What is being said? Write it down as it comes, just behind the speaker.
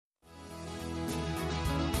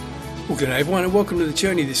Well, good day everyone and welcome to The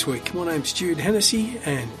Journey this week. My name's Jude Hennessy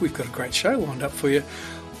and we've got a great show lined up for you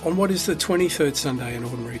on what is the 23rd Sunday in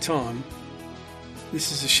Ordinary Time.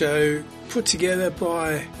 This is a show put together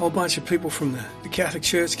by a whole bunch of people from the Catholic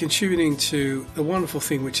Church contributing to the wonderful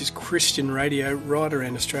thing which is Christian radio right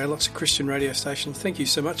around Australia. Lots of Christian radio stations. Thank you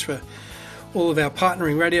so much for all of our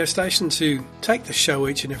partnering radio stations who take the show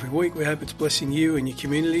each and every week. We hope it's blessing you and your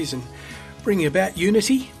communities and bringing about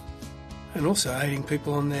unity, and also aiding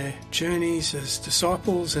people on their journeys as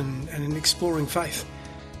disciples and in exploring faith.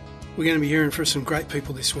 We're going to be hearing from some great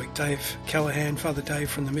people this week. Dave Callaghan, Fr Dave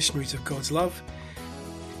from the Missionaries of God's Love.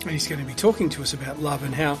 And he's going to be talking to us about love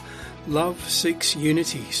and how love seeks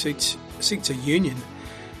unity, seeks a union.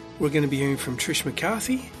 We're going to be hearing from Trish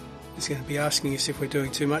McCarthy. He's going to be asking us if we're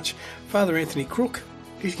doing too much. Father Anthony Crook,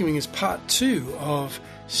 he's giving us part 2 of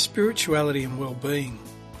spirituality and well-being,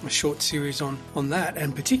 a short series on that,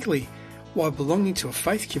 and particularly why belonging to a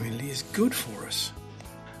faith community is good for us.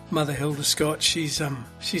 Mother Hilda Scott, she's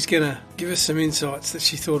going to give us some insights that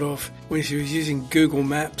she thought of when she was using Google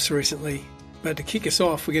Maps recently. But to kick us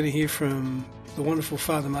off, we're going to hear from the wonderful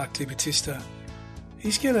Father Mark De Battista.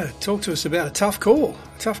 He's going to talk to us about a tough call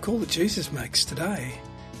that Jesus makes today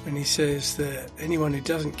when he says that anyone who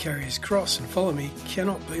doesn't carry his cross and follow me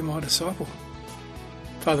cannot be my disciple.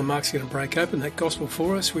 Father Mark's going to break open that gospel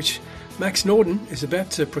for us, which Max Norden is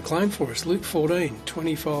about to proclaim for us, Luke 14,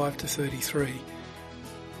 25 to 33.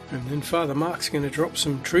 And then Father Mark's going to drop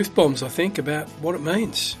some truth bombs, I think, about what it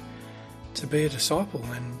means to be a disciple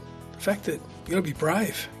and the fact that you've got to be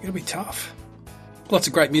brave, you've got to be tough. Lots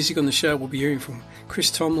of great music on the show. We'll be hearing from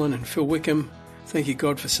Chris Tomlin and Phil Wickham. Thank you,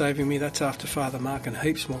 God, for saving me. That's after Father Mark, and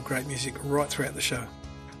heaps more great music right throughout the show.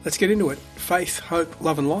 Let's get into it. Faith, hope,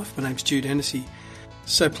 love and life. My name's Jude Hennessy.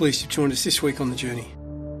 So pleased you've joined us this week on The Journey.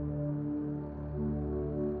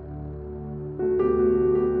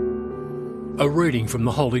 A reading from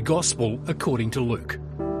the Holy Gospel according to Luke.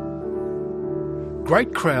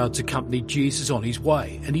 Great crowds accompanied Jesus on his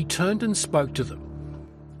way, and he turned and spoke to them.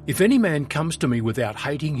 If any man comes to me without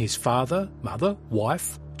hating his father, mother,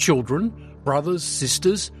 wife, children, brothers,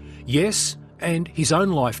 sisters, yes, and his own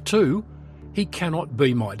life too, he cannot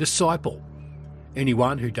be my disciple.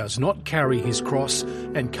 Anyone who does not carry his cross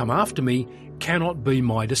and come after me cannot be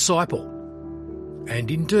my disciple.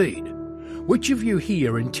 And indeed, which of you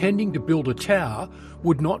here intending to build a tower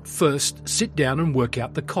would not first sit down and work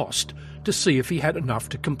out the cost to see if he had enough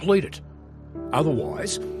to complete it?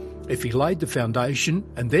 Otherwise, if he laid the foundation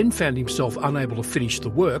and then found himself unable to finish the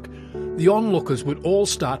work, the onlookers would all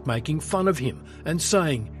start making fun of him and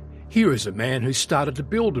saying, "Here is a man who started to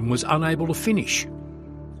build and was unable to finish."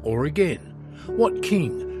 Or again, what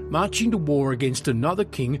king, marching to war against another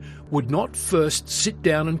king, would not first sit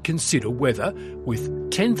down and consider whether,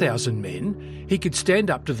 with 10,000 men, he could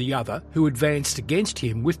stand up to the other who advanced against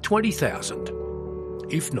him with 20,000?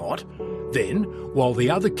 If not, then, while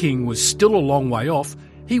the other king was still a long way off,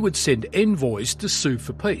 he would send envoys to sue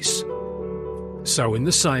for peace. So in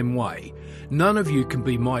the same way, none of you can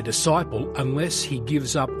be my disciple unless he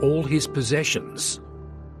gives up all his possessions.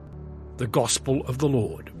 The Gospel of the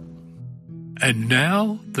Lord. And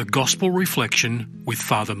now, the Gospel Reflection with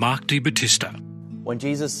Father Mark De Battista. When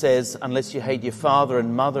Jesus says, unless you hate your father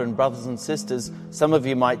and mother and brothers and sisters, some of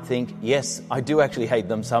you might think, yes, I do actually hate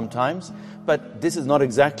them sometimes, but this is not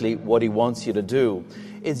exactly what he wants you to do.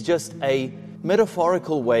 It's just a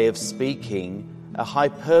metaphorical way of speaking, a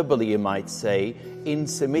hyperbole, you might say, in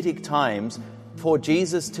Semitic times for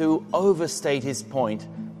Jesus to overstate his point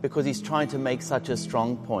because he's trying to make such a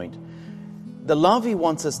strong point. The love he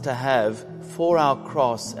wants us to have for our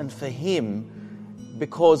cross and for him,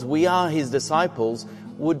 because we are his disciples,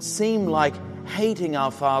 would seem like hating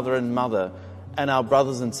our father and mother and our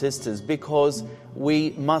brothers and sisters, because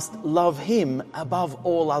we must love him above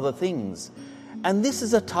all other things. And this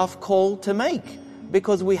is a tough call to make,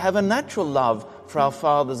 because we have a natural love for our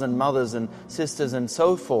fathers and mothers and sisters and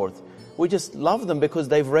so forth. We just love them because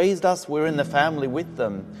they've raised us, we're in the family with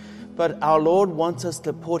them. But our Lord wants us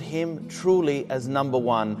to put him truly as number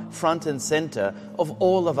one, front and center of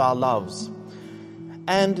all of our loves.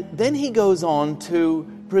 And then he goes on to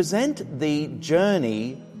present the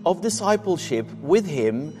journey of discipleship with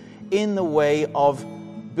him in the way of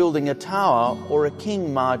building a tower or a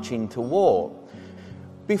king marching to war.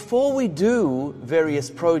 Before we do various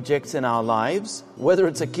projects in our lives, whether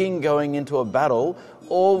it's a king going into a battle,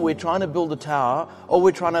 or we're trying to build a tower, or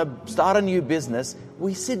we're trying to start a new business,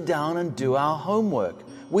 we sit down and do our homework.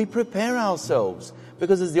 We prepare ourselves.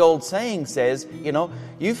 Because as the old saying says,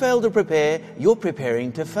 you fail to prepare, you're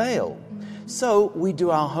preparing to fail. So we do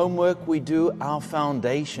our homework, we do our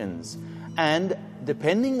foundations. And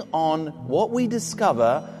depending on what we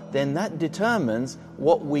discover, then that determines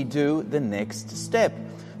what we do the next step.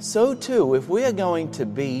 So too, if we are going to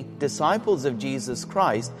be disciples of Jesus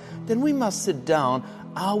Christ, then we must sit down.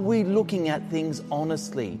 Are we looking at things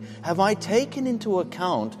honestly? Have I taken into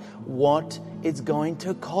account what it's going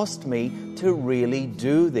to cost me to really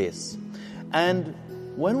do this? And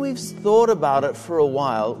when we've thought about it for a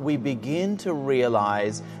while, we begin to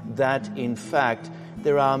realize that, in fact,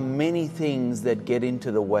 there are many things that get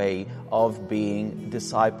into the way of being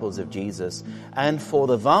disciples of Jesus. And for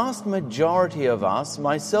the vast majority of us,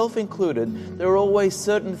 myself included, there are always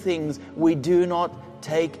certain things we do not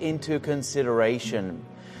take into consideration.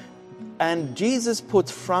 And Jesus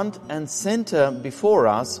puts front and center before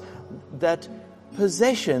us that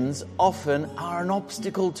possessions often are an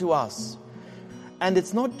obstacle to us. And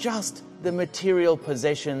it's not just the material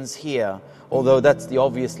possessions here, although that's the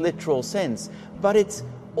obvious literal sense, but it's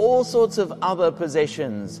all sorts of other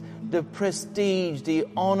possessions, the prestige, the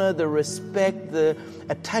honor, the respect, the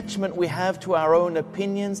attachment we have to our own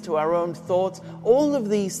opinions, to our own thoughts. All of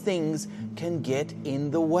these things can get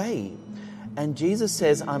in the way. And Jesus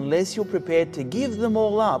says, unless you're prepared to give them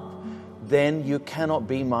all up, then you cannot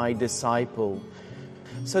be my disciple.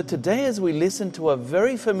 So today, as we listen to a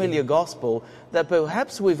very familiar gospel that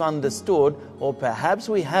perhaps we've understood or perhaps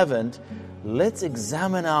we haven't, let's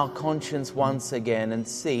examine our conscience once again and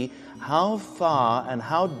see how far and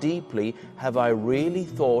how deeply have I really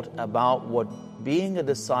thought about what being a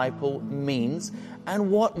disciple means,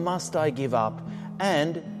 and what must I give up?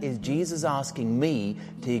 And is Jesus asking me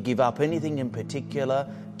to give up anything in particular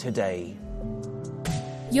today?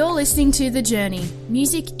 You're listening to The Journey,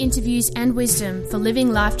 music, interviews and wisdom for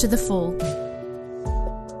living life to the full.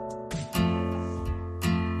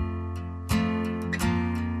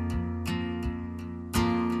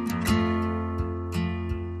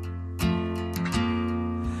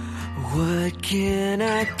 What can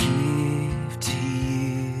I give to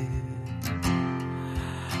you?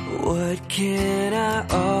 What can I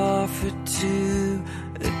offer to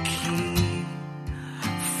a king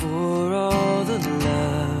for all the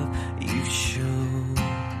love you've shown,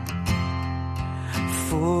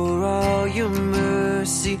 for all your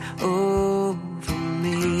mercy over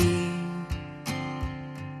me?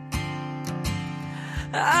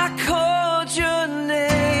 I called your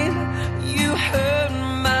name, you heard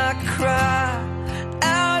my cry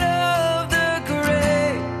out of the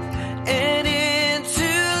grave and into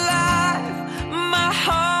life. My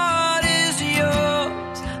heart is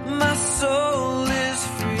yours, my soul is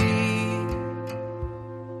free.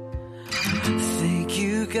 Thank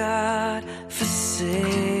you, God, for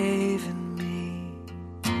saving me.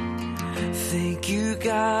 Thank you,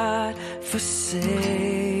 God, for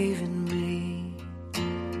saving me.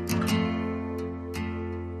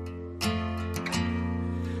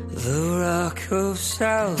 The rock of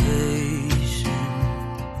salvation,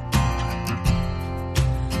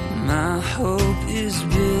 my hope is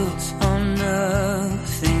built on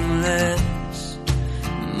nothing less.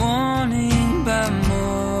 Morning by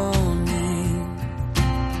morning,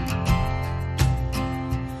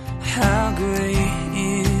 how great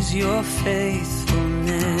is your faithfulness.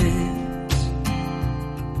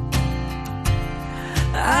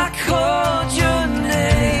 I called your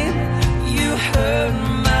name, you heard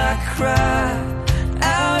my cry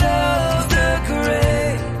out of the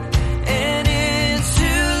grave and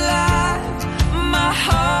into life. My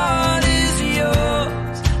heart is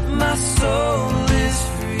yours, my soul is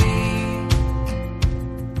free.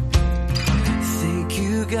 Thank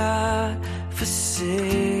you, God, for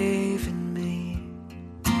saving me.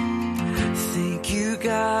 Thank you,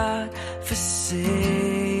 God, for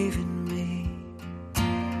saving me.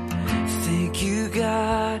 Thank you,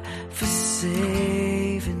 God, for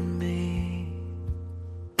saving me.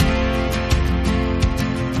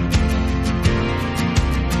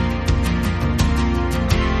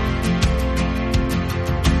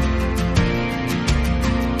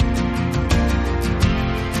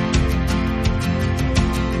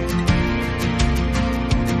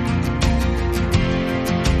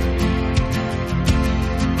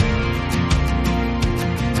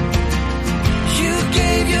 You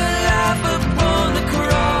gave your life upon the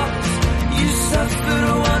cross. You suffered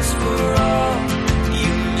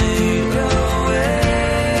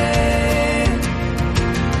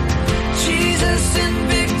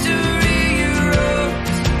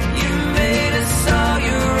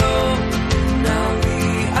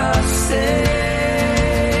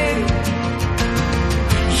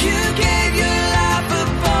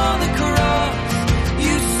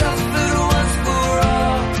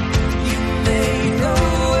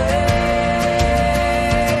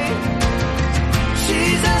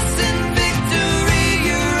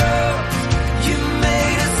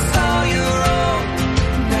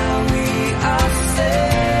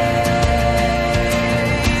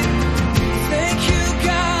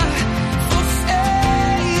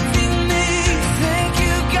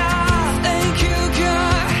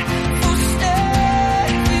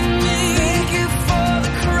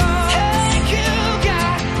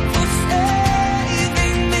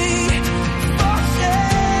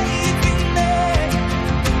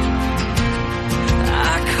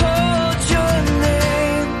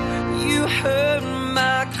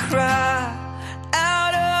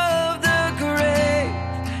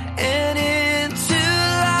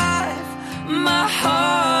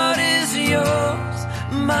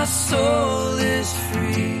my soul is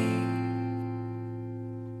free.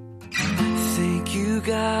 Thank you,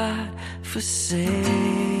 God, for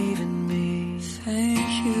saving me.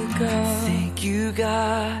 Thank you, God. Thank you,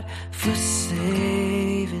 God, for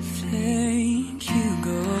saving me. Thank you,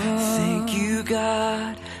 God. Thank you,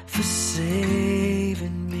 God, for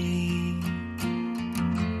saving me.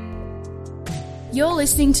 You're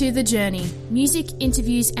listening to The Journey, music,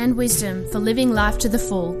 interviews and wisdom for living life to the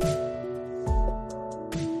full.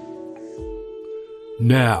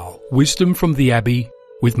 Now, wisdom from the Abbey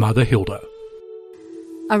with Mother Hilda.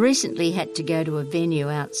 I recently had to go to a venue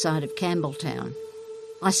outside of Campbelltown.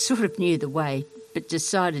 I sort of knew the way, but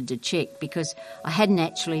decided to check because I hadn't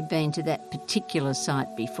actually been to that particular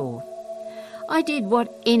site before. I did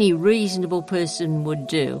what any reasonable person would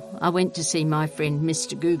do. I went to see my friend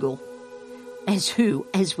Mr. Google, who,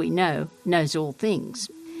 as we know, knows all things.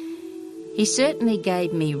 He certainly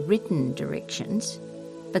gave me written directions,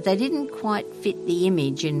 but they didn't quite fit the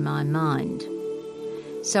image in my mind.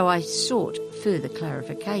 So I sought further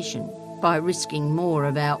clarification by risking more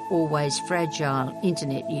of our always fragile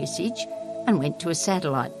internet usage and went to a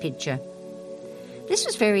satellite picture. This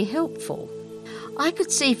was very helpful. I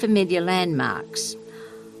could see familiar landmarks.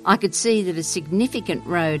 I could see that a significant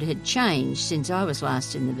road had changed since I was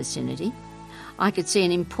last in the vicinity. I could see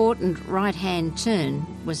an important right-hand turn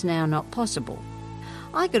was now not possible.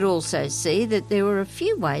 I could also see that there were a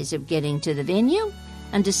few ways of getting to the venue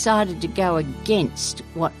and decided to go against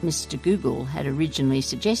what Mr. Google had originally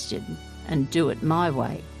suggested and do it my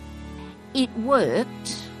way. It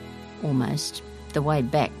worked, almost. The way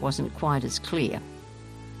back wasn't quite as clear.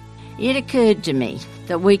 It occurred to me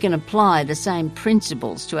that we can apply the same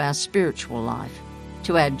principles to our spiritual life,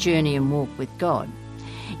 to our journey and walk with God.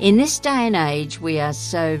 In this day and age, we are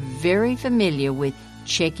so very familiar with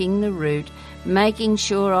checking the route, making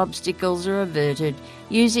sure obstacles are averted,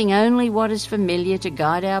 using only what is familiar to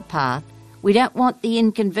guide our path. We don't want the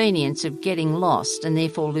inconvenience of getting lost and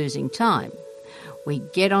therefore losing time. We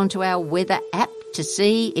get onto our weather app to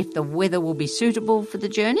see if the weather will be suitable for the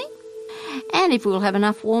journey and if we'll have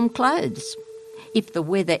enough warm clothes. If the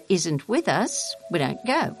weather isn't with us, we don't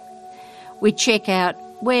go. We check out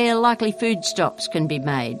where likely food stops can be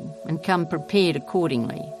made and come prepared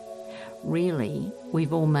accordingly. Really,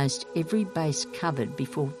 we've almost every base covered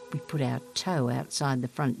before we put our toe outside the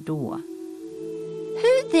front door.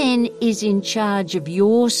 Who then is in charge of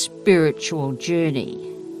your spiritual journey?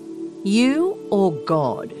 You or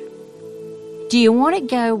God? Do you want to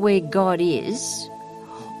go where God is?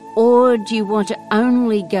 Or do you want to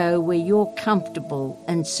only go where you're comfortable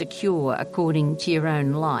and secure according to your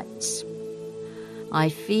own lights? I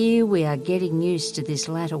fear we are getting used to this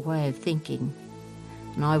latter way of thinking.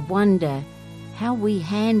 And I wonder how we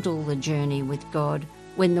handle the journey with God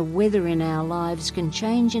when the weather in our lives can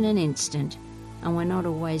change in an instant and we're not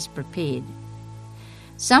always prepared.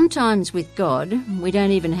 Sometimes with God, we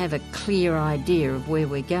don't even have a clear idea of where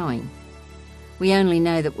we're going. We only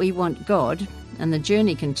know that we want God, and the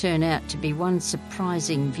journey can turn out to be one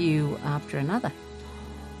surprising view after another,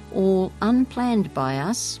 all unplanned by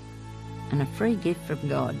us and a free gift from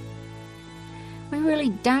God. We really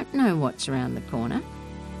don't know what's around the corner.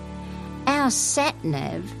 Our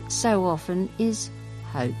sat-nav so often is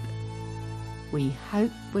hope. We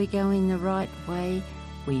hope we're going the right way.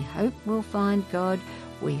 We hope we'll find God.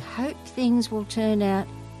 We hope things will turn out,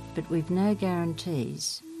 but we've no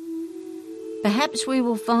guarantees. Perhaps we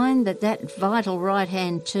will find that vital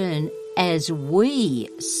right-hand turn, as we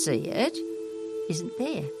see it, isn't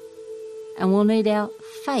there. And we'll need our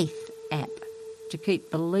faith app to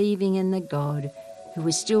keep believing in the God who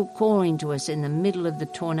is still calling to us in the middle of the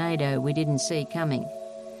tornado we didn't see coming.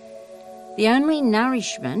 The only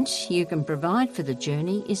nourishment you can provide for the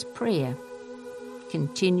journey is prayer,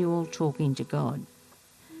 continual talking to God.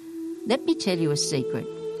 Let me tell you a secret.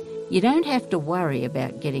 You don't have to worry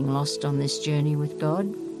about getting lost on this journey with God.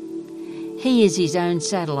 He is his own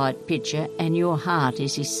satellite picture and your heart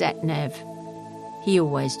is his sat-nav. He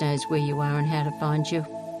always knows where you are and how to find you.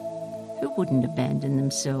 Who wouldn't abandon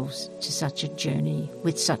themselves to such a journey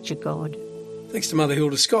with such a God? Thanks to Mother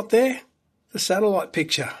Hilda Scott there. The satellite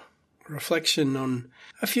picture, a reflection on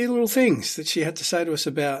a few little things that she had to say to us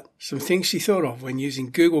about some things she thought of when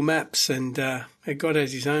using Google Maps, and God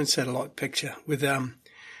has his own satellite picture with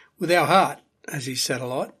our heart as his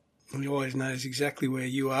satellite. He always knows exactly where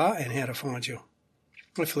you are and how to find you.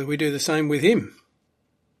 Hopefully we do the same with him.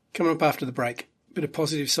 Coming up after the break, a bit of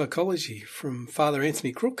positive psychology from Father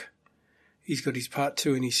Anthony Crook. He's got his part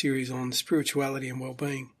 2 in his series on spirituality and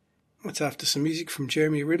well-being. That's after some music from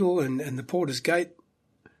Jeremy Riddle and the Porter's Gate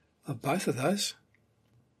of both of those.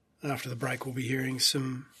 After the break, we'll be hearing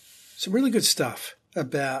some really good stuff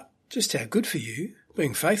about just how good for you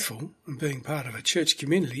being faithful and being part of a church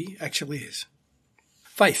community actually is.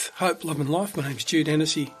 Faith, hope, love and life. My name's Jude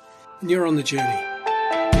Hennessy and you're on the journey.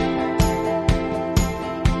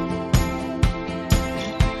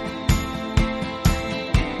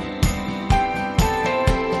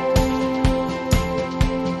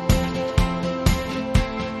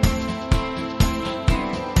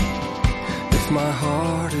 My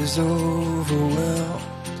heart is overwhelmed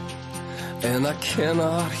and I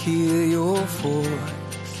cannot hear your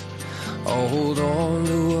voice. I'll hold on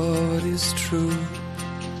to what is true,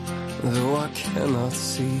 though I cannot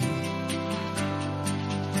see.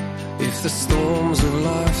 If the storms of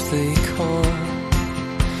life they come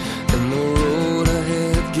and the road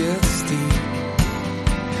ahead gets steep,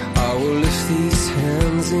 I will lift these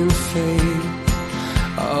hands in faith,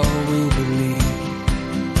 I will believe.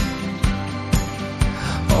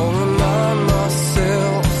 I'll remind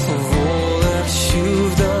myself of all that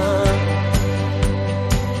you've done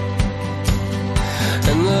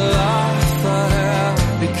and the life I have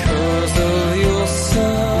because of your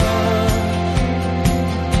Son.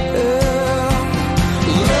 Yeah.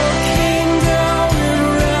 Love came down and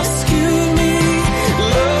rescued me.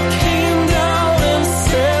 Love came down and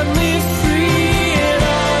set me free, and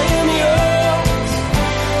I am yours.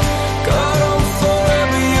 God, I'm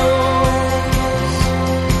forever yours.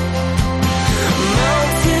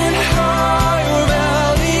 Mountain high or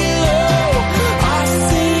valley low, I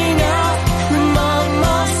sing out, remind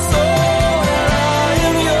my soul that I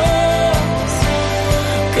am yours.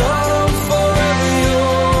 God, I'm forever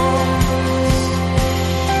yours.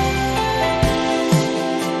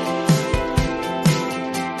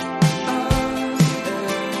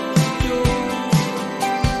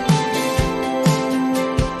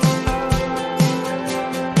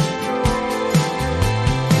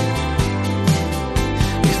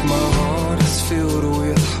 If my heart is filled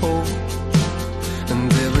with hope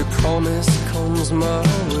and every promise comes my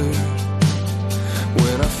way,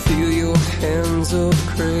 when I feel your hands of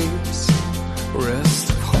grace rest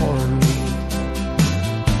upon me,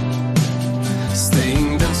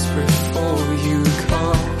 staying desperate for you,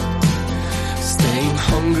 God, staying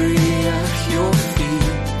hungry at your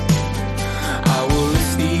feet, I will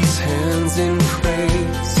lift these hands in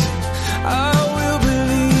praise, I will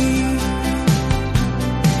believe.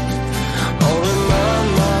 I'll remind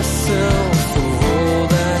myself of all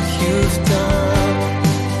that you've done.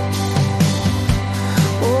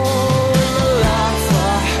 Oh, and the life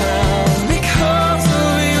I have because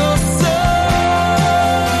of your Son.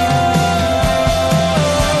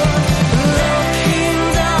 Love came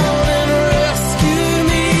down and rescued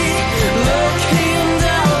me. Love came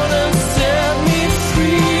down and set me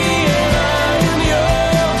free, and I am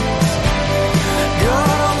yours.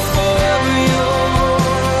 God, I'm forever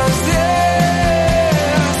yours.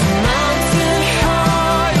 Yes, mountain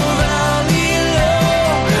high or valley low,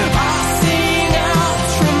 I sing out,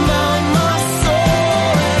 remind my soul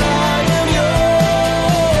that I am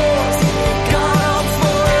yours. God, I'm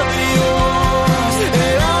forever yours,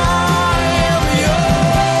 and I am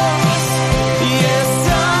yours. Yes,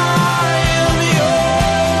 I am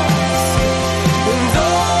yours, and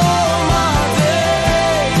all my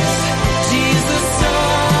days, Jesus,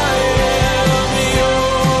 I am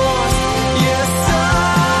yours. Yes,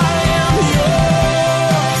 I am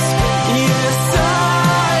yours. Yes,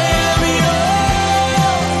 I am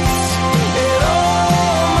yours, and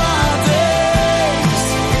all my days,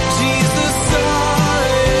 Jesus, I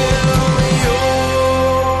am yours.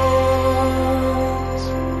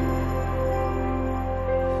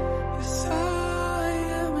 Yes, I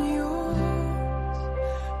am yours.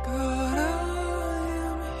 God, I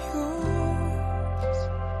am yours.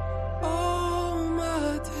 All my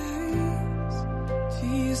days,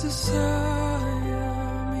 Jesus, I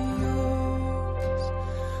am yours.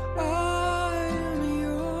 I am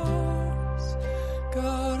yours.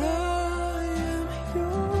 God, I am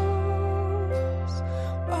yours.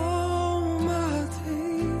 All my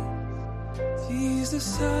days, Jesus,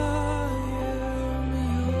 I am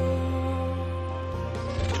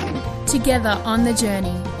yours. Together on the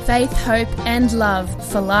journey, faith, hope and love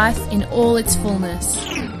for life in all its fullness.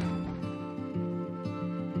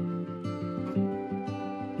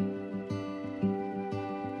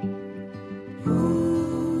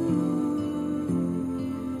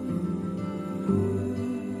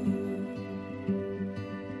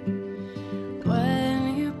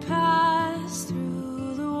 When you pass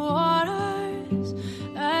through the waters,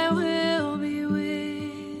 I will be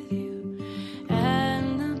with you,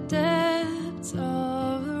 and the depths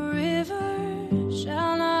of the river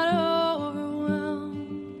shall not overwhelm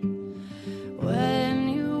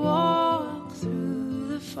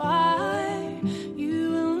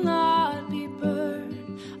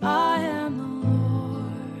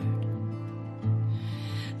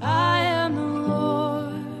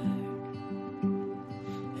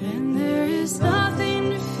is nothing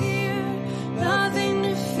to fear, nothing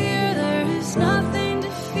to fear. There is nothing to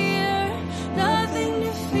fear, nothing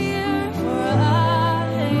to fear. For I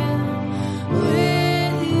am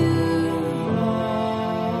with you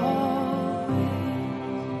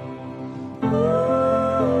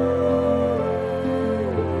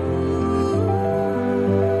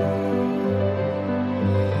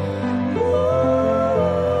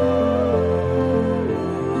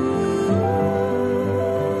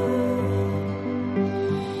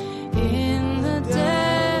in the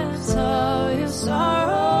depths of your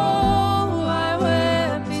sorrow. I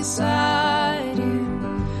wept beside you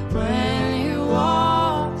when you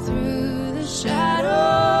walked through the shadow.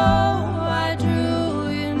 I drew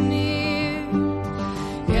you near.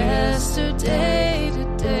 Yesterday,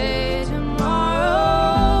 today, tomorrow,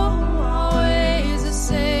 always the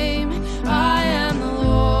same. I am the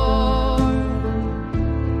Lord.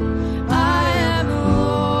 I am the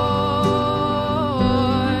Lord,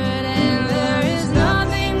 and there is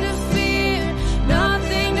nothing to fear,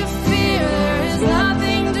 nothing to fear. There is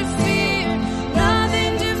nothing to fear,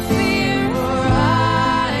 nothing to fear. For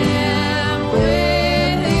I am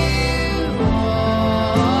with you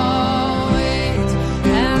always,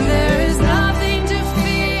 and there is nothing to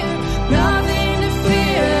fear, nothing to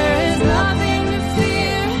fear. There is nothing to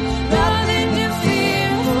fear, nothing to fear.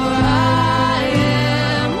 For I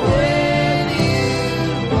am with you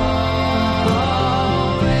always.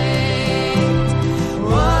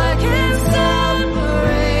 What can separate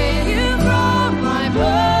you from my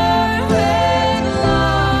perfect love?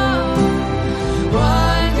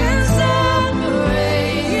 What can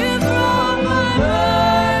separate you from my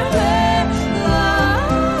perfect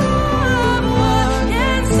love? What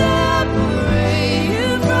can separate you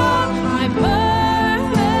from my perfect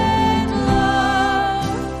love?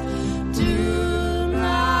 Do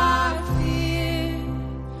not fear,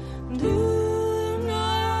 do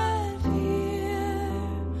not fear,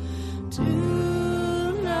 do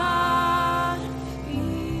not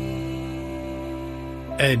fear.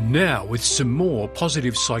 And now, with some more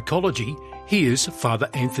positive psychology, here's Father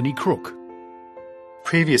Anthony Crook.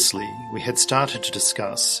 Previously, we had started to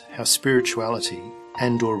discuss how spirituality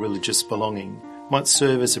and/or religious belonging might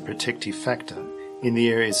serve as a protective factor in the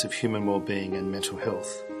areas of human well-being and mental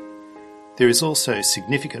health. There is also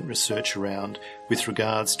significant research around with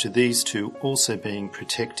regards to these two also being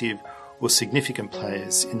protective or significant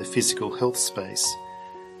players in the physical health space,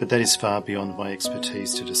 but that is far beyond my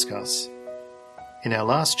expertise to discuss. In our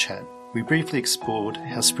last chat, we briefly explored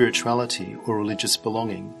how spirituality or religious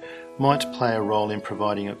belonging might play a role in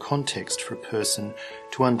providing a context for a person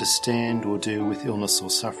to understand or deal with illness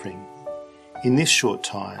or suffering. In this short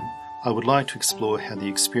time, I would like to explore how the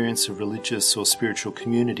experience of religious or spiritual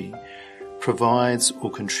community provides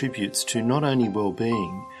or contributes to not only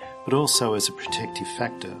well-being, but also as a protective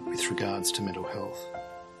factor with regards to mental health.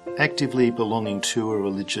 Actively belonging to a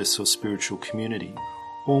religious or spiritual community,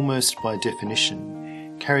 almost by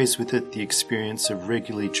definition, carries with it the experience of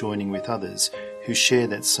regularly joining with others who share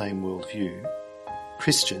that same worldview.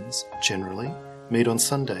 Christians, generally, meet on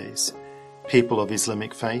Sundays. People of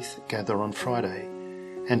Islamic faith gather on Friday,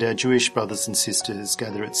 and our Jewish brothers and sisters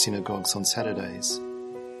gather at synagogues on Saturdays.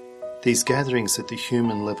 These gatherings at the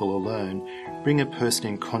human level alone bring a person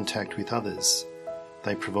in contact with others.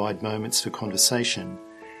 They provide moments for conversation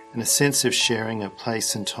and a sense of sharing a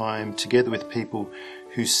place and time together with people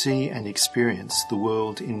who see and experience the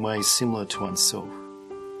world in ways similar to oneself.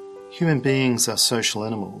 Human beings are social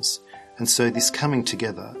animals, and so this coming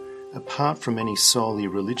together, apart from any solely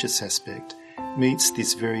religious aspect, meets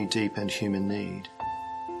this very deep and human need.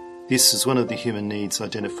 This is one of the human needs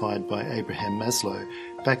identified by Abraham Maslow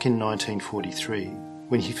back in 1943,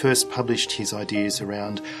 when he first published his ideas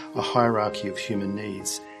around a hierarchy of human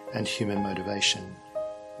needs and human motivation.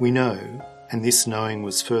 We know, and this knowing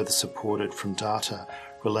was further supported from data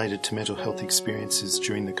related to mental health experiences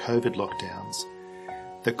during the COVID lockdowns,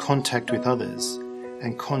 that contact with others,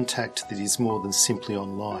 and contact that is more than simply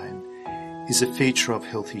online, is a feature of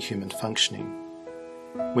healthy human functioning.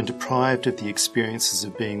 When deprived of the experiences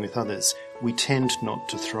of being with others, we tend not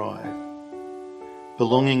to thrive.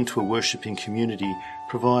 Belonging to a worshipping community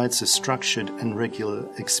provides a structured and regular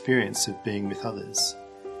experience of being with others.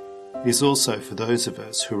 It is also, for those of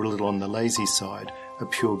us who are a little on the lazy side, a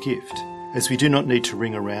pure gift, as we do not need to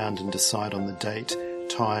ring around and decide on the date,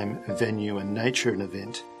 time, venue and nature of an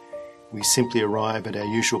event. We simply arrive at our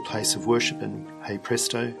usual place of worship and, hey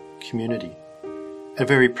presto, community. At a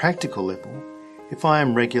very practical level, if I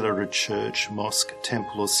am regular at church, mosque,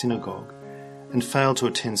 temple or synagogue and fail to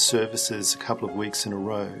attend services a couple of weeks in a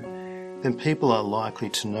row, then people are likely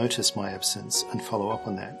to notice my absence and follow up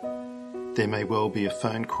on that. There may well be a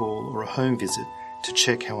phone call or a home visit to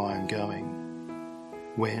check how I am going.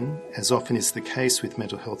 When, as often is the case with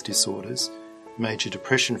mental health disorders, major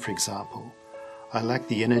depression for example, I lack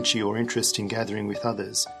the energy or interest in gathering with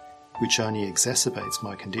others, which only exacerbates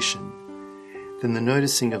my condition, then the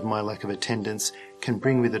noticing of my lack of attendance can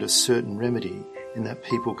bring with it a certain remedy in that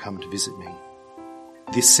people come to visit me.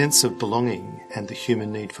 This sense of belonging and the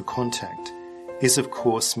human need for contact is of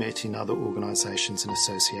course met in other organisations and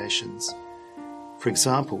associations. For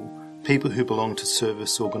example, people who belong to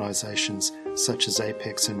service organisations such as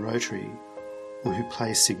Apex and Rotary, or who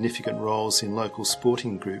play significant roles in local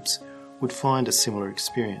sporting groups, would find a similar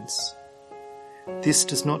experience. This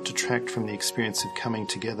does not detract from the experience of coming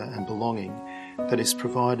together and belonging that is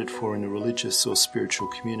provided for in a religious or spiritual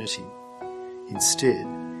community. Instead,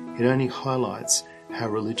 it only highlights how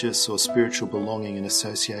religious or spiritual belonging and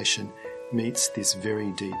association meets this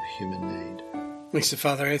very deep human need. Thanks to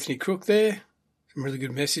Father Anthony Crook there. Some really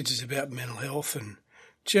good messages about mental health and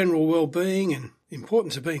general well-being and the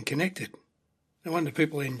importance of being connected. No wonder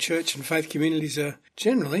people in church and faith communities are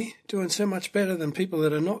generally doing so much better than people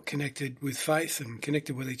that are not connected with faith and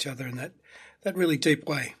connected with each other in that really deep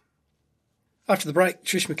way. After the break,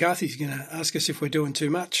 Trish McCarthy is going to ask us if we're doing too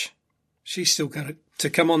much. She's still got to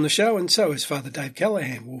come on the show, and so is Father Dave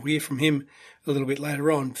Callaghan. We'll hear from him a little bit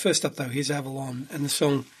later on. First up, though, here's Avalon and the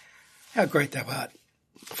song How Great Thou Art.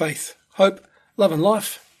 Faith, hope, love and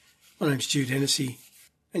life. My name's Jude Hennessy,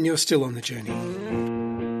 and you're still on the journey.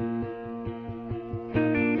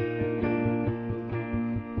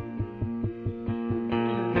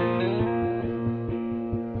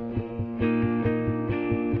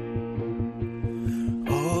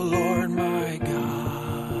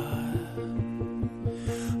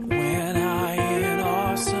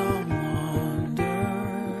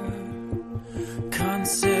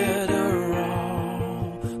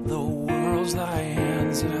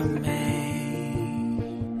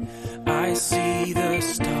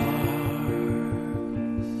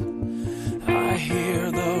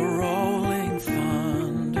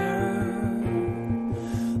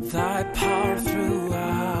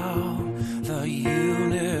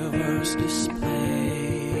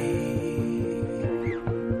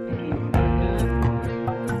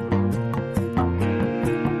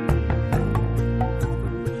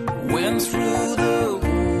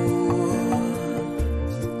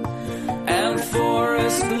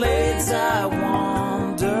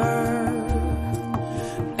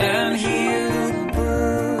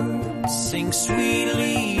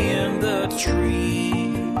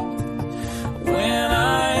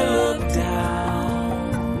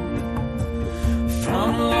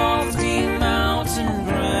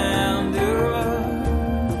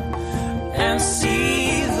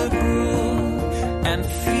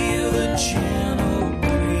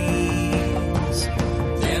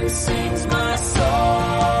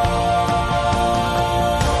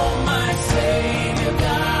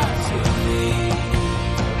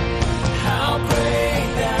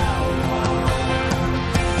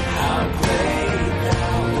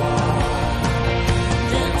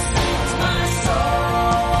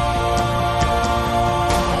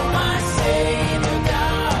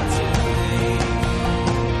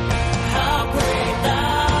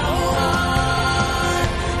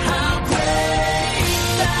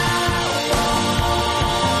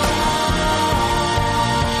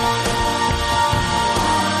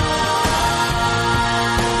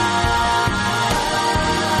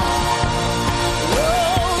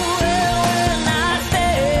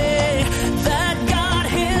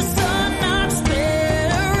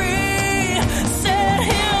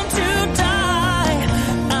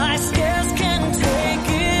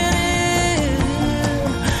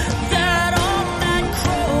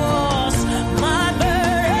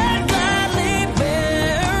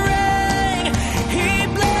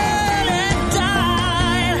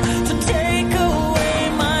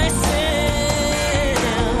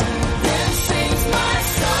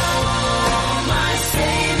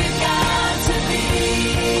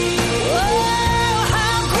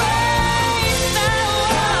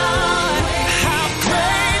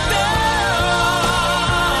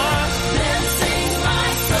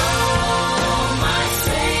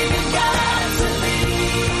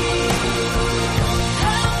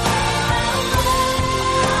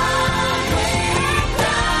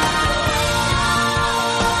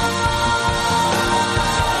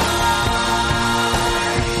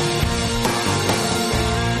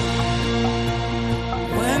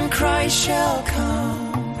 Shall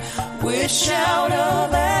come with shout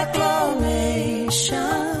of acclamation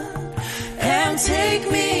and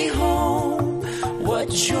take me home. What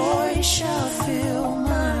joy shall fill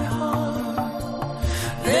my heart?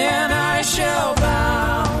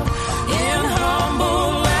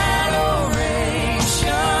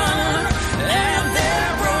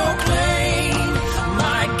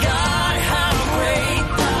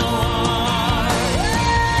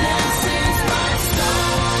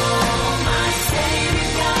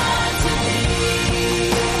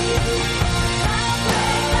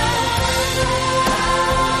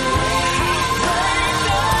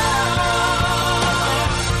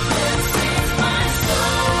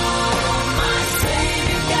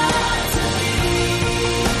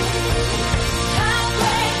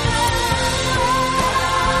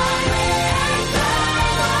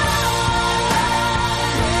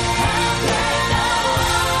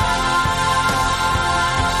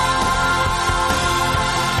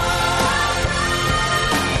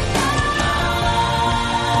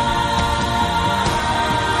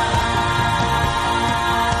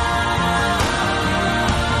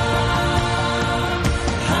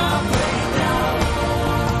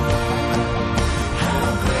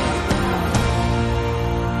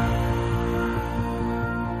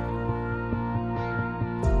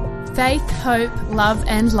 Faith, hope, love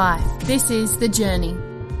and life. This is The Journey.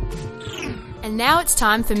 And now it's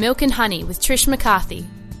time for Milk and Honey with Trish McCarthy.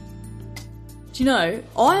 Do you know,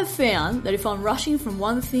 I have found that if I'm rushing from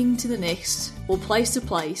one thing to the next or place to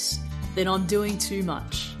place, then I'm doing too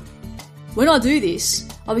much. When I do this,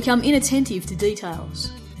 I become inattentive to details,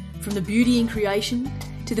 from the beauty in creation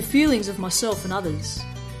to the feelings of myself and others,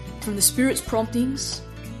 from the Spirit's promptings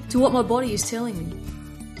to what my body is telling me.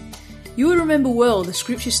 You will remember well the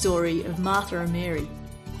scripture story of Martha and Mary,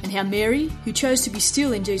 and how Mary, who chose to be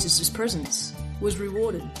still in Jesus' presence, was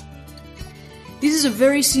rewarded. This is a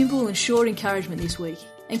very simple and short encouragement this week,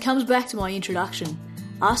 and comes back to my introduction,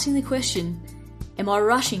 asking the question, am I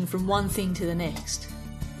rushing from one thing to the next?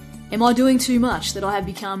 Am I doing too much that I have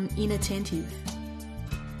become inattentive?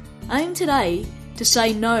 Aim today to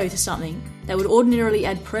say no to something that would ordinarily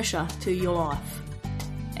add pressure to your life,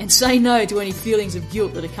 and say no to any feelings of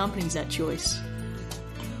guilt that accompanies that choice.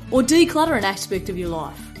 Or declutter an aspect of your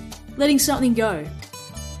life, letting something go.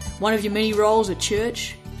 One of your many roles at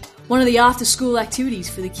church, one of the after-school activities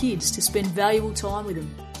for the kids to spend valuable time with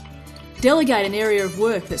them. Delegate an area of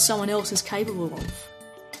work that someone else is capable of.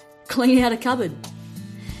 Clean out a cupboard.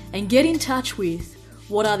 And get in touch with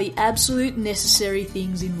what are the absolute necessary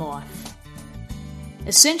things in life.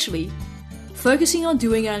 Essentially, focusing on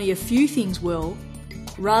doing only a few things well,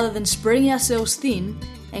 rather than spreading ourselves thin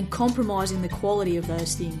and compromising the quality of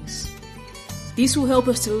those things. This will help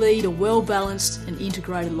us to lead a well-balanced and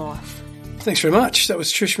integrated life. Thanks very much. That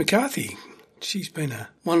was Trish McCarthy. She's been a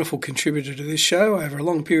wonderful contributor to this show over a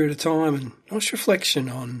long period of time, and nice reflection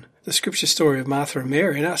on the scripture story of Martha and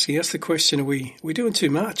Mary and asking us the question, are we doing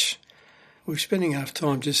too much? We're spending enough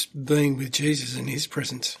time just being with Jesus in his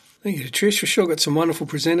presence. Thank you to Trish. We've sure got some wonderful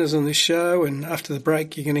presenters on this show, and after the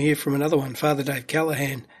break you're going to hear from another one, Fr Dave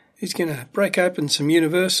Callaghan. He's going to break open some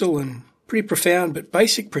universal and pretty profound but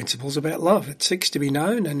basic principles about love. It seeks to be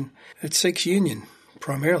known and it seeks union.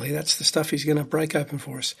 Primarily, that's the stuff he's going to break open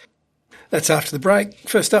for us. That's after the break.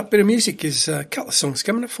 First up, bit of music is a couple of songs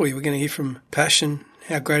coming up for you. We're going to hear from Passion,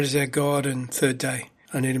 How Great Is Our God, and Third Day,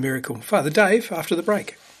 I Need a Miracle. Fr Dave after the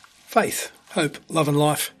break. Faith, hope, love and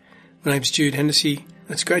life. My name's Jude Hennessy.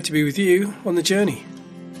 It's great to be with you on the journey.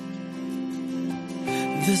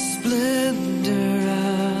 The splendor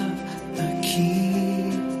of a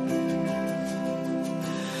king,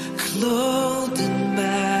 clothed in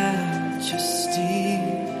majesty,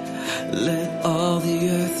 let all the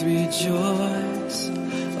earth rejoice,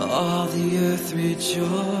 all the earth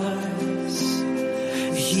rejoice.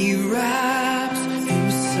 He wraps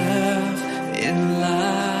himself in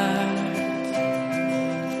light,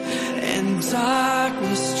 and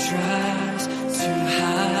darkness tries to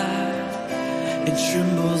hide. It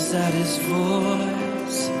trembles at his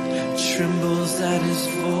voice, trembles at his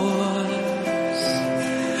voice.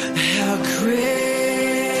 How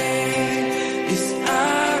great is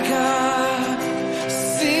our God?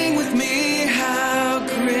 Sing with me, how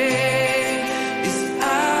great is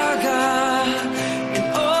our God? And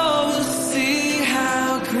all will see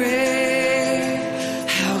how great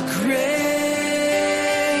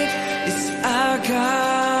is our God.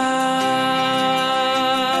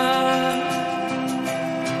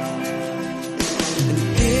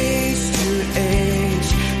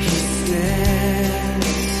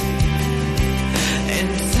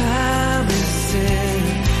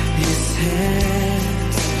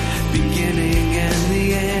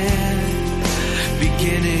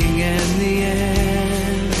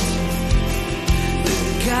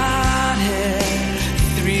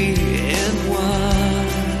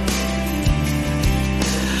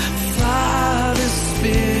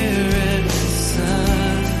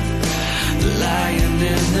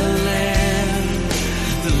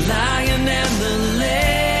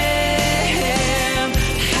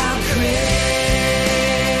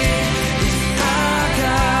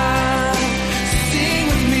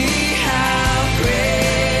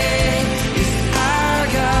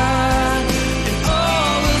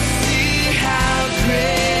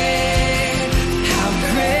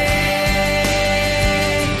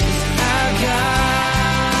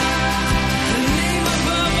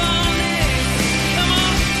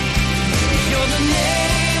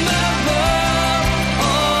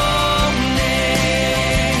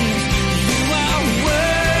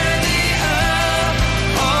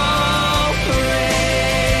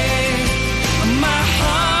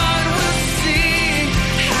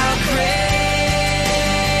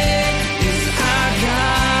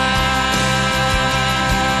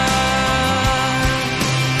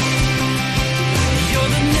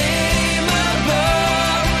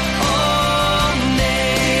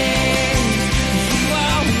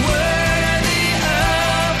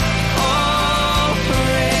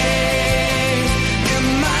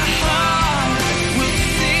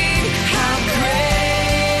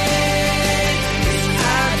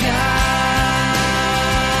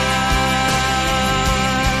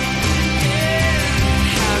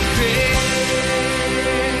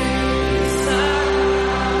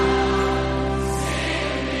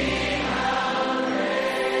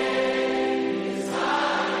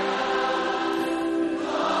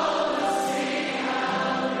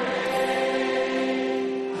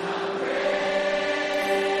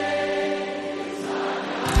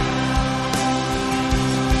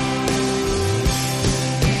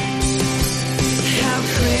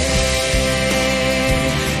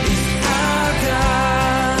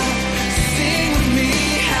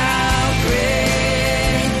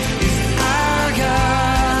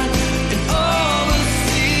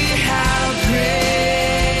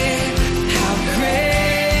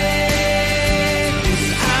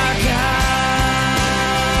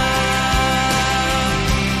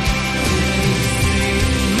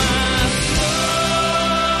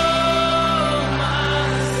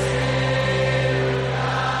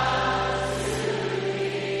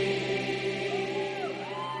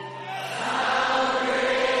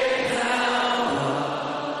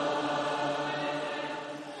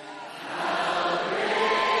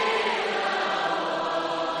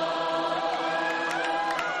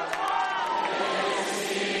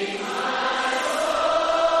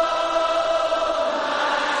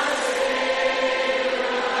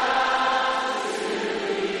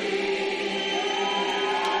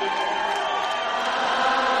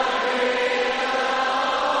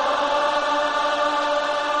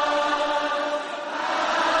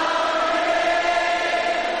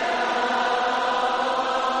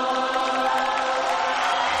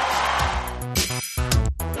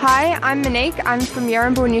 Hi, I'm Monique. I'm from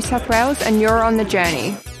Yarrambool, New South Wales, and you're on The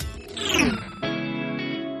Journey.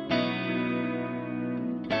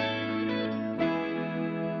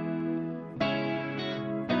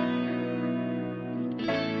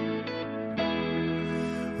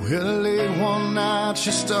 Well, late one night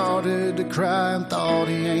she started to cry and thought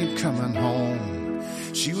he ain't coming home.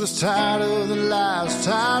 She was tired of the lies,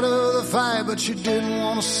 tired of the fight, but she didn't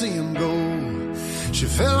want to see him go. She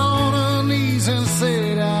fell on her knees and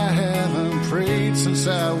said, I haven't prayed since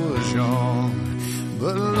I was young,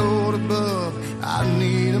 but Lord above, I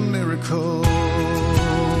need a miracle.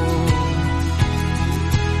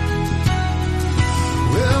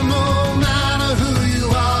 Well, no matter who you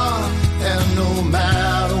are, and no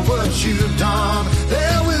matter what you've done,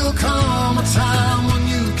 there will come a time when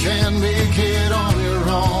you can't make it on your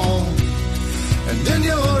own. And in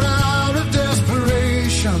your hour of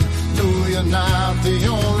desperation, no, you're not the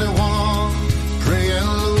only one. Praying,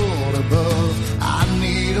 Lord above, I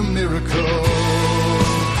need a miracle.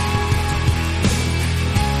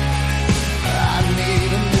 I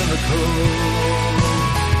need a miracle.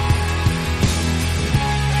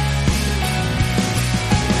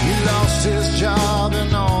 Lost his job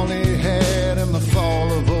and all he had in the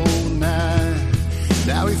fall of '09.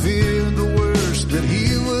 Now he feared the worst, that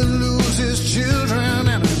he would lose his children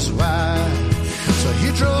and his wife. So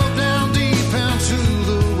he drove down deep into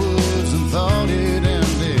the woods and thought he'd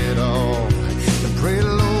end it all. And pray,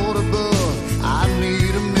 Lord above, I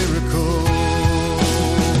need a miracle.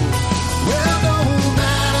 Well, no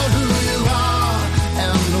matter who you are,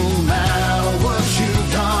 and no matter what you've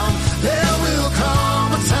done, there will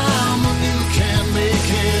come a time when you can't make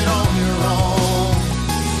it on your own.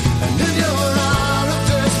 And in your hour of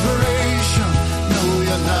desperation, no,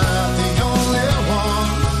 you're not the only one.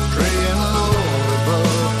 Praying, Lord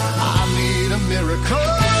above, I need a miracle.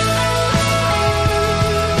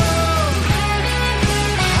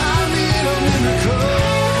 I need a miracle.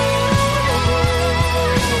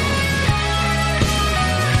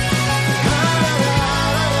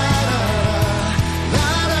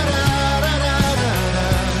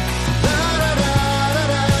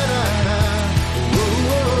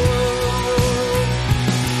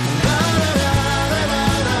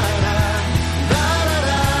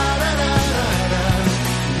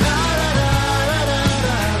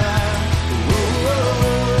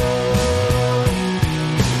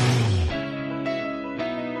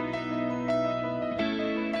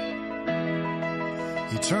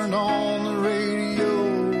 He turned on the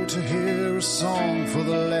radio to hear a song for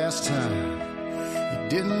the last time. He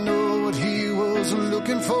didn't know what he was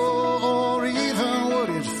looking for or even what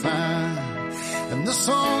he'd find. And the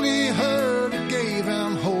song he heard, it gave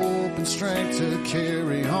him hope and strength to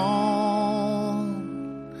carry on.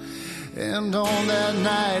 And on that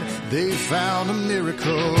night, they found a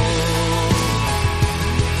miracle.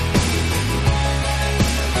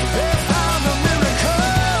 They found a miracle.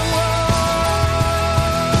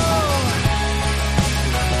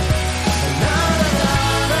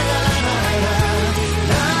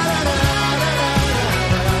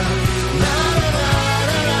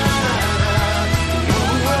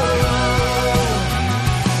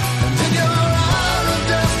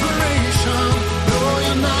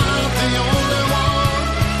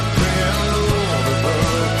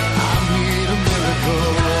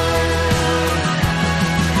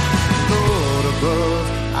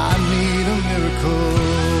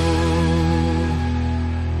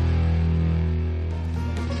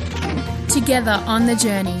 Together on the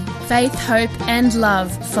journey, faith, hope and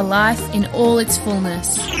love for life in all its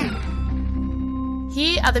fullness.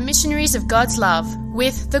 Here are the missionaries of God's love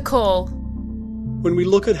with The Call. When we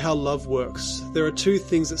look at how love works, there are two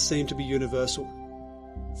things that seem to be universal.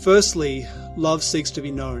 Firstly, love seeks to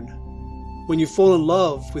be known. When you fall in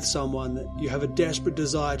love with someone, you have a desperate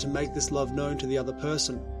desire to make this love known to the other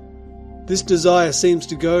person. This desire seems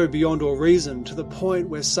to go beyond all reason, to the point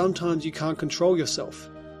where sometimes you can't control yourself.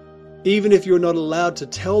 Even if you're not allowed to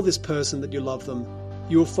tell this person that you love them,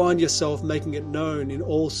 you will find yourself making it known in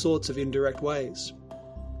all sorts of indirect ways.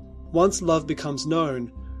 Once love becomes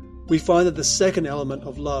known, we find that the second element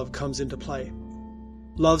of love comes into play.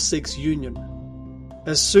 Love seeks union.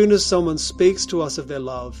 As soon as someone speaks to us of their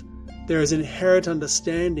love, there is an inherent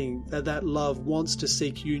understanding that that love wants to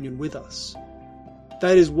seek union with us.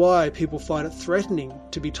 That is why people find it threatening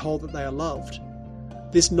to be told that they are loved.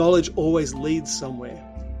 This knowledge always leads somewhere,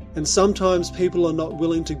 and sometimes people are not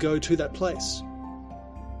willing to go to that place.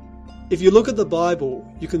 If you look at the Bible,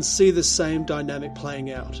 you can see the same dynamic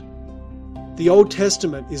playing out. The Old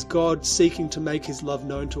Testament is God seeking to make his love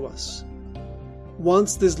known to us.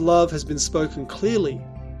 Once this love has been spoken clearly,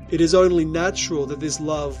 it is only natural that this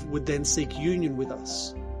love would then seek union with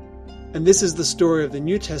us. And this is the story of the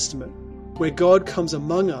New Testament, where God comes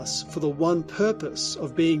among us for the one purpose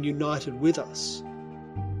of being united with us.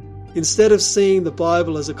 Instead of seeing the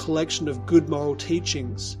Bible as a collection of good moral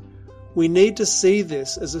teachings, we need to see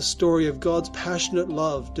this as a story of God's passionate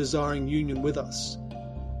love desiring union with us.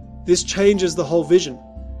 This changes the whole vision,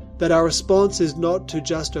 that our response is not to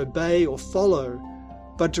just obey or follow,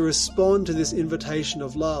 but to respond to this invitation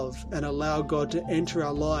of love and allow God to enter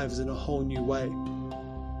our lives in a whole new way.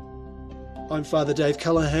 I'm Fr Dave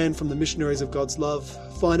Callaghan from the Missionaries of God's Love.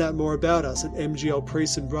 Find out more about us at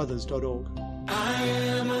mglpriestandbrothers.org. I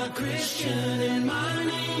am a Christian and my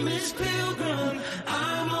name is Pilgrim.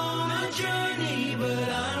 I'm on a journey, but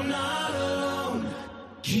I'm not alone.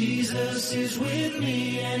 Jesus is with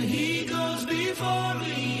me and he goes before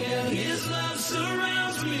me. Yeah, his love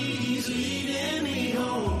surrounds me. He's leading me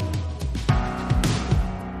home.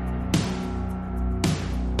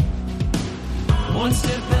 One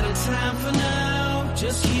step at a time for now.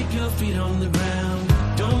 Just keep your feet on the ground.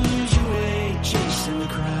 Don't lose your way chasing the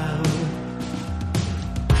crowd.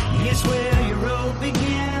 It's where your road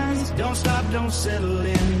begins. Don't stop, don't settle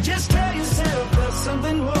in. Just tell yourself there's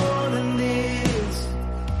something more than this.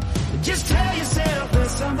 Just tell yourself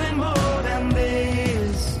there's something more than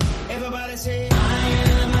this. Everybody say, I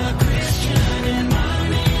am a Christian and my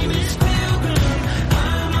name is Pilgrim.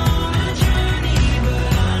 I'm on a journey,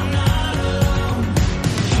 but I'm not alone.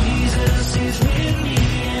 Jesus is with me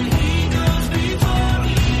and he goes before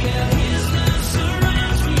me. Yeah, his love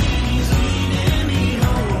surrounds me. He's leading me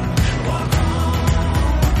home. Walk on,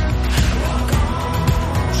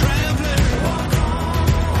 traveler. Walk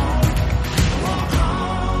on.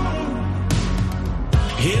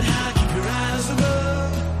 Head high, keep your eyes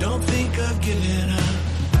above. Don't think of giving up.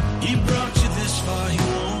 He brought you this far, he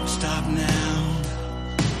won't stop now.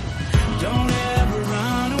 Don't ever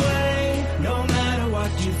run away, no matter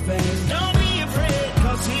what you face. Don't be afraid,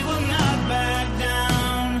 cause he will not back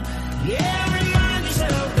down. Yeah, remind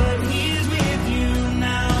yourself that he is with you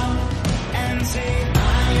now. And say,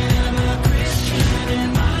 I am a Christian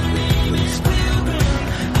and my name is Pilgrim.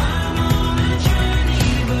 I'm on a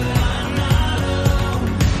journey, but I'm not alone.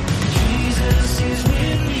 Jesus is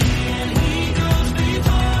with me and he goes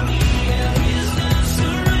before me. Yeah, his love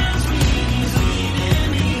surrounds me. He's leading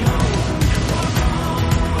me home. Walk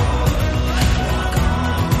on, walk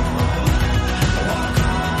on, walk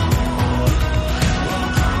on,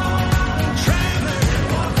 walk on, traveler.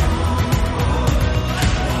 Walk on,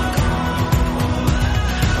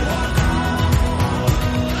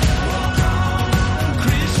 walk on,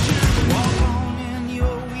 Christian. Walk on in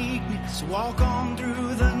your weakness. Walk on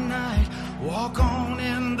through the night. Walk on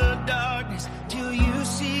in the darkness till you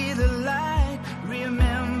see the light.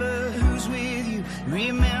 Remember who's with you.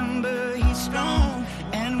 Remember he's strong.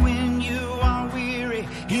 And when you are weary,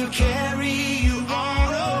 he'll carry you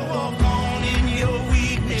on. Oh, walk on in your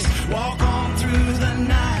weakness. Walk on through the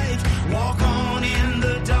night. Walk on in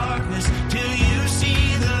the darkness till you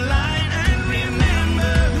see the light. And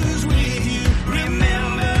remember who's with you.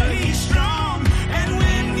 Remember he's strong. And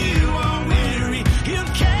when you are weary,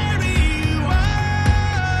 he'll carry you on.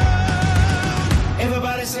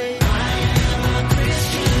 Everybody say, I am a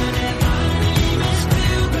Christian and my name is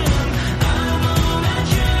Pilgrim. I'm on a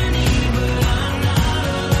journey, but I'm not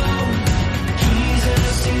alone.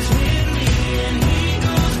 Jesus is with me and he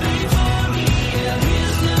goes before me. Yeah,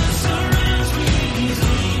 his love surrounds me. He's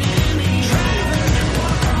leading me. Traveler,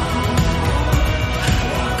 walk on,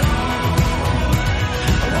 walk on,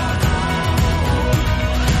 walk on,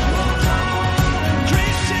 walk on,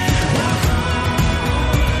 Christian, walk on,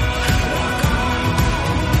 walk on,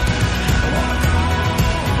 walk on,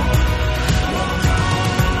 walk on.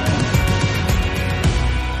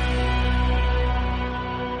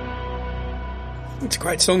 It's a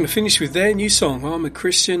great song to finish with there. New song, I'm a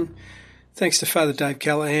Christian. Thanks to Fr Dave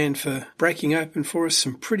Callaghan for breaking open for us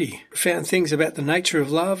some pretty profound things about the nature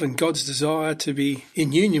of love and God's desire to be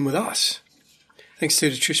in union with us. Thanks to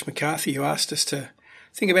Trish McCarthy, who asked us to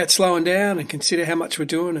think about slowing down and consider how much we're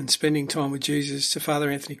doing and spending time with Jesus, to Father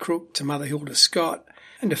Anthony Crook, to Mother Hilda Scott,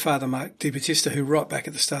 and to Father Mark De Battista, who right back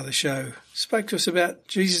at the start of the show spoke to us about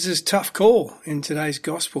Jesus' tough call in today's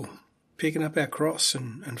gospel, picking up our cross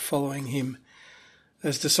and following him.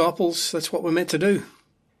 As disciples, that's what we're meant to do.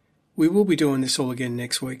 We will be doing this all again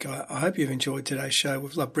next week. I hope you've enjoyed today's show.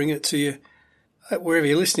 We've loved bringing it to you. Wherever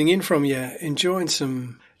you're listening in from, you're enjoying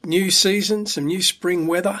some new season, some new spring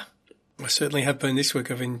weather. I certainly have been this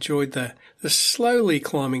week. I've enjoyed the slowly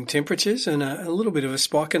climbing temperatures and a little bit of a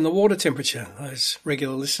spike in the water temperature. Those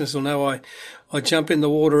regular listeners will know I jump in the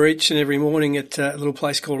water each and every morning at a little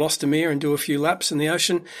place called Ostermere and do a few laps in the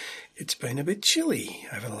ocean. It's been a bit chilly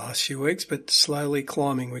over the last few weeks, but slowly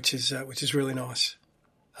climbing, which is really nice.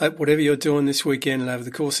 Hope whatever you're doing this weekend and over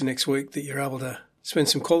the course of next week that you're able to spend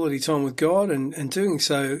some quality time with God, and doing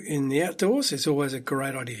so in the outdoors is always a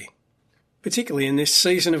great idea. Particularly in this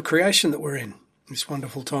season of creation that we're in, this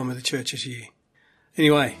wonderful time of the church's year.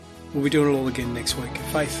 Anyway, we'll be doing it all again next week.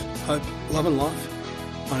 Faith, hope, love and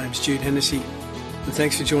life. My name's Jude Hennessy, and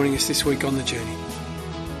thanks for joining us this week on The Journey.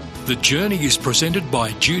 The Journey is presented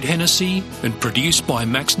by Jude Hennessy and produced by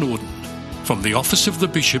Max Norden from the Office of the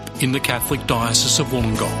Bishop in the Catholic Diocese of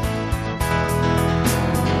Wollongong.